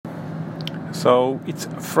So it's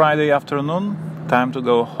Friday afternoon, time to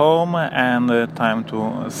go home and time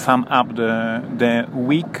to sum up the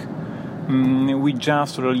week. We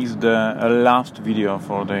just released the last video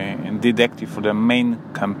for the detective, for the main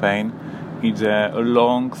campaign. It's a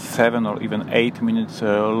long 7 or even 8 minutes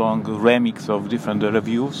long remix of different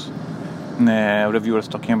reviews. Reviewers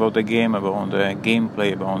talking about the game, about the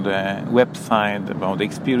gameplay, about the website, about the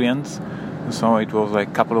experience. So it was like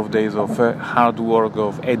a couple of days of hard work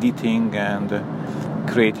of editing and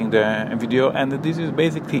creating the video, and this is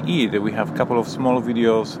basically it. We have a couple of small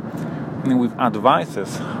videos with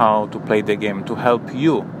advices how to play the game to help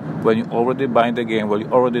you when you already buy the game, when you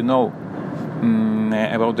already know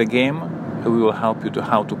about the game. We will help you to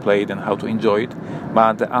how to play it and how to enjoy it.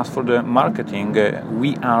 But as for the marketing,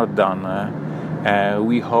 we are done.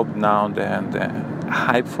 We hope now that the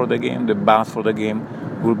hype for the game, the buzz for the game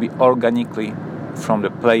will be organically from the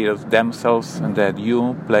players themselves, and that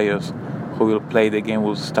you players who will play the game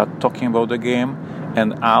will start talking about the game,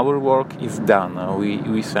 and our work is done.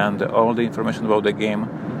 We send all the information about the game,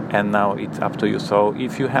 and now it's up to you. So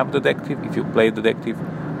if you have Detective, if you play Detective,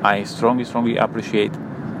 I strongly appreciate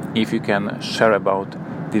if you can share about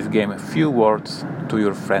this game a few words to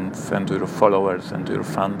your friends and to your followers and to your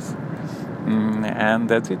fans. And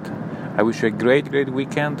that's it. I wish you a great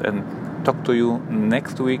weekend, and talk to you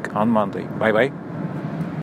next week on Monday. Bye bye.